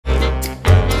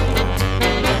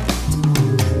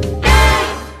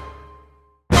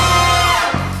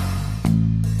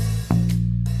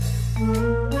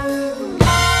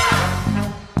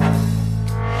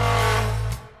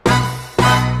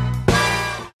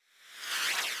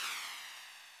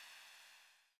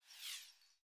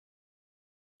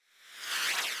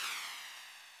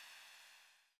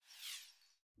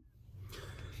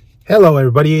Hello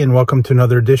everybody, and welcome to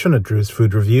another edition of Drew's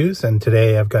Food Reviews. And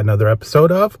today I've got another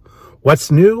episode of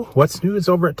What's New? What's New is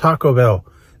over at Taco Bell.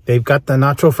 They've got the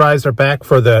nacho fries are back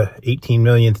for the 18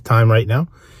 millionth time right now.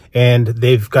 And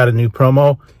they've got a new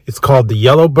promo. It's called the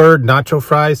Yellowbird Nacho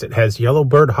Fries. It has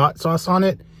Yellowbird hot sauce on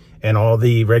it and all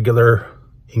the regular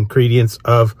ingredients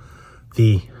of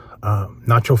the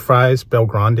nacho fries, Bel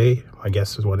Grande, I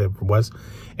guess is what it was.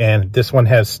 And this one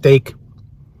has steak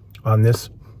on this.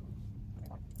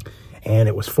 And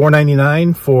it was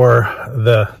 $4.99 for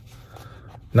the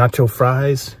nacho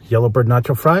fries, Yellowbird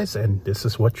nacho fries. And this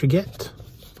is what you get.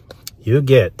 You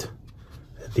get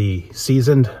the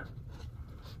seasoned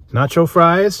nacho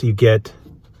fries. You get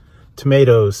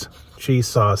tomatoes, cheese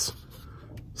sauce,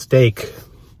 steak,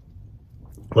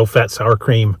 low-fat sour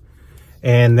cream,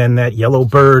 and then that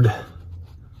Yellowbird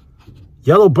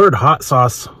hot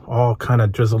sauce all kind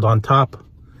of drizzled on top.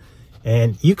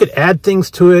 And you could add things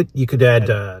to it. You could add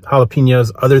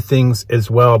jalapenos, other things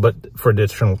as well, but for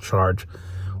additional charge.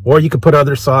 Or you could put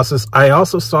other sauces. I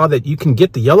also saw that you can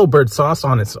get the Yellowbird sauce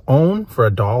on its own for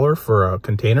 $1 for a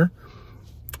container.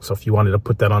 So if you wanted to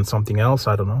put that on something else,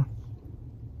 I don't know.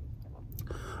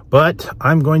 But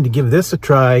I'm going to give this a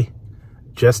try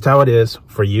just how it is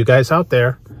for you guys out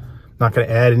there. Not going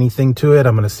to add anything to it.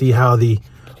 I'm going to see how the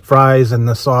fries and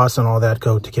the sauce and all that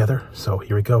go together. So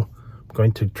here we go. I'm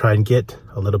going to try and get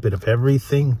a little bit of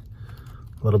everything.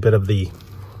 A little bit of the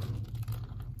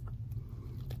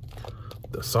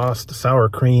sauce, the sour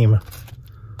cream,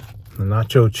 the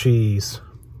nacho cheese.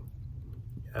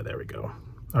 Yeah, there we go.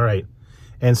 All right.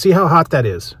 And see how hot that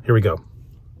is. Here we go.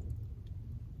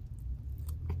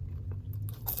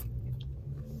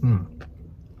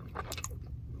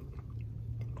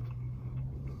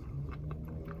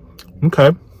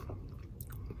 Okay.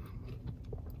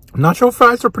 Nacho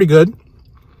fries are pretty good.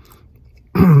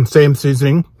 Same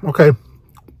seasoning. Okay.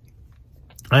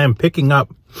 I am picking up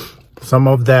some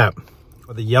of that,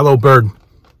 the Yellowbird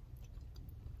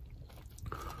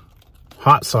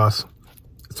hot sauce.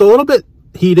 It's a little bit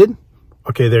heated.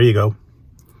 Okay, there you go.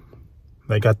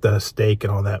 I got the steak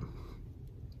and all that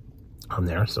on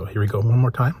there. So here we go one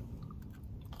more time.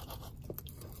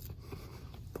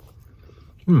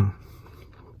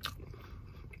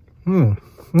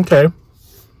 Okay.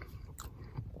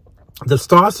 The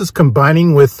sauce is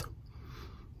combining with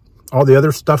all the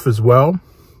other stuff as well.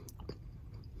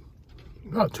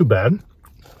 Not too bad.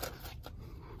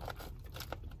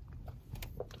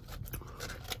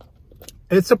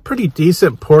 It's a pretty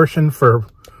decent portion for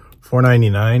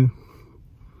 $4.99.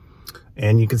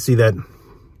 And you can see that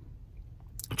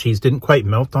cheese didn't quite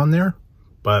melt on there,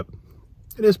 but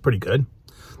it is pretty good.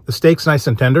 The steak's nice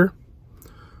and tender.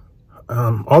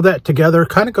 All that together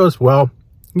kind of goes well.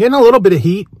 Getting a little bit of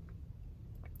heat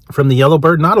from the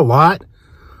Yellowbird, not a lot.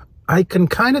 I can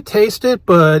kind of taste it,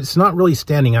 but it's not really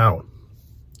standing out.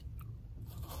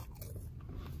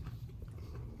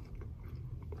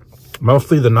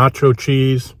 Mostly the nacho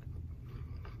cheese.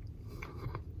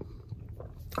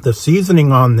 The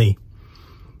seasoning on the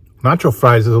nacho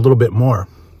fries is a little bit more.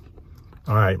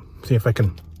 All right, see if I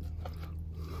can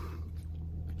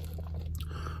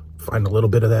find a little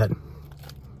bit of that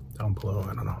down below.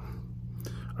 I don't know.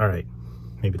 All right,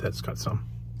 maybe that's got some.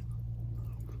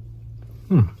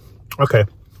 Okay, a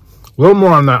little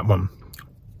more on that one.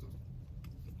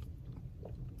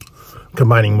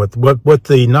 Combining with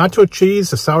the nacho cheese,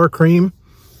 the sour cream,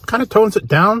 kind of tones it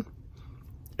down.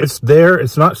 It's there.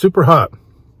 It's not super hot.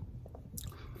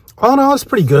 All in all, it's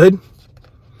pretty good.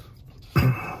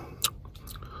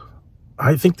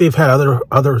 I think they've had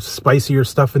other spicier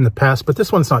stuff in the past, but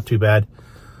this one's not too bad.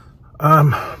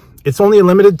 It's only a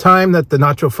limited time that the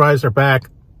nacho fries are back.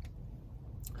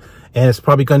 And it's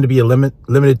probably going to be a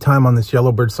limited time on this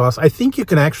Yellowbird sauce. I think you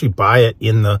can actually buy it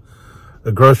in the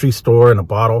grocery store in a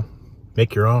bottle.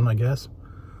 Make your own, I guess.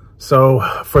 So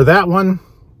for that one,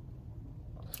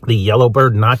 the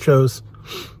Yellowbird nachos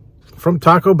from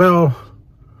Taco Bell,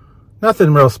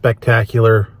 nothing real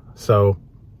spectacular. So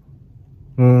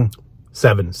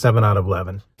 7 out of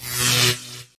 11.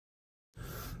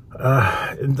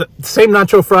 The same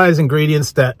nacho fries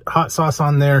ingredients, that hot sauce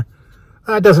on there,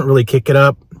 doesn't really kick it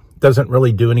up. Doesn't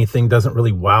really do anything. Doesn't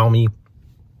really wow me.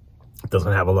 It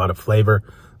doesn't have a lot of flavor.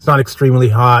 It's not extremely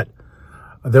hot.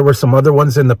 There were some other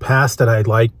ones in the past that I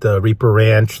liked. The Reaper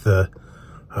Ranch, all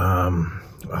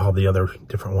the other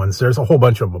different ones. There's a whole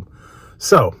bunch of them.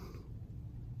 So,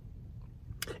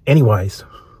 anyways,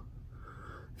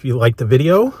 if you liked the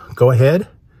video, go ahead,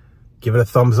 give it a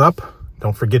thumbs up.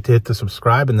 Don't forget to hit the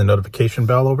subscribe and the notification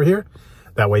bell over here.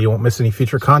 That way you won't miss any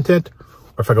future content.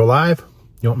 Or if I go live,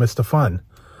 you won't miss the fun.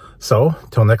 So,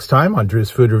 till next time on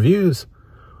Drew's Food Reviews,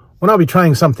 when I'll be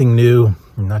trying something new,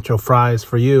 nacho fries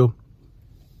for you.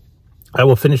 I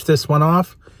will finish this one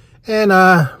off and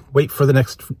wait for the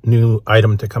next new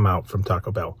item to come out from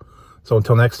Taco Bell. So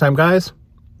until next time, guys,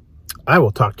 I will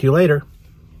talk to you later.